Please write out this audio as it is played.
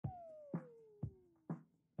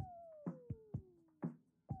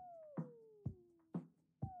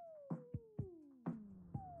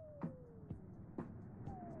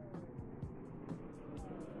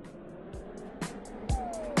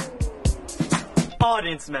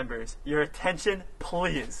Audience members, your attention,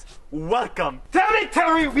 please. Welcome. Damn it,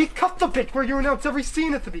 Terry! We cut the bit where you announce every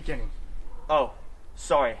scene at the beginning. Oh,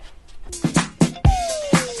 sorry.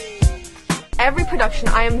 Every production,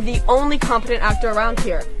 I am the only competent actor around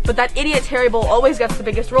here, but that idiot Terry Bull always gets the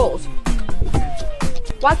biggest roles.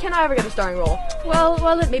 Why can't I ever get a starring role? Well,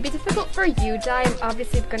 while it may be difficult for you, Di, I'm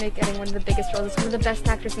obviously going to be getting one of the biggest roles as one of the best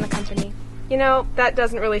actors in the company. You know, that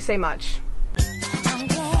doesn't really say much.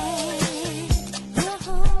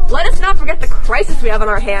 Let us not forget the crisis we have on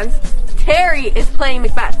our hands. Terry is playing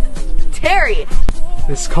Macbeth. Terry!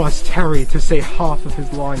 This caused Terry to say half of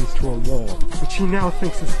his lines to a wall, which he now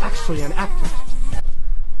thinks is actually an actor.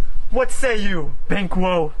 What say you,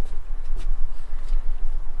 Banquo?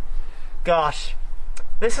 Gosh,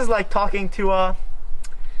 this is like talking to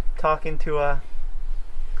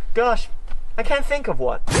gosh, I can't think of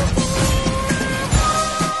what.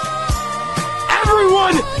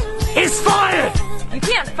 Everyone is fired! You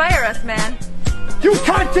can't fire us, man. You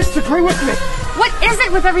can't disagree with me! What is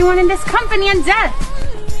it with everyone in this company and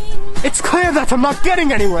death? It's clear that I'm not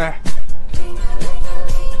getting anywhere!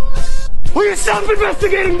 Will you stop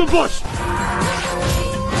investigating the bush?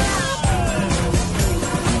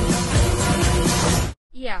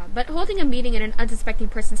 Yeah, but holding a meeting in an unsuspecting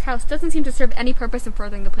person's house doesn't seem to serve any purpose in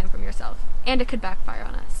furthering the plan from yourself. And it could backfire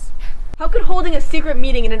on us. How could holding a secret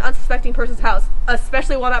meeting in an unsuspecting person's house,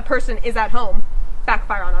 especially while that person is at home,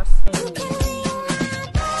 backfire on us?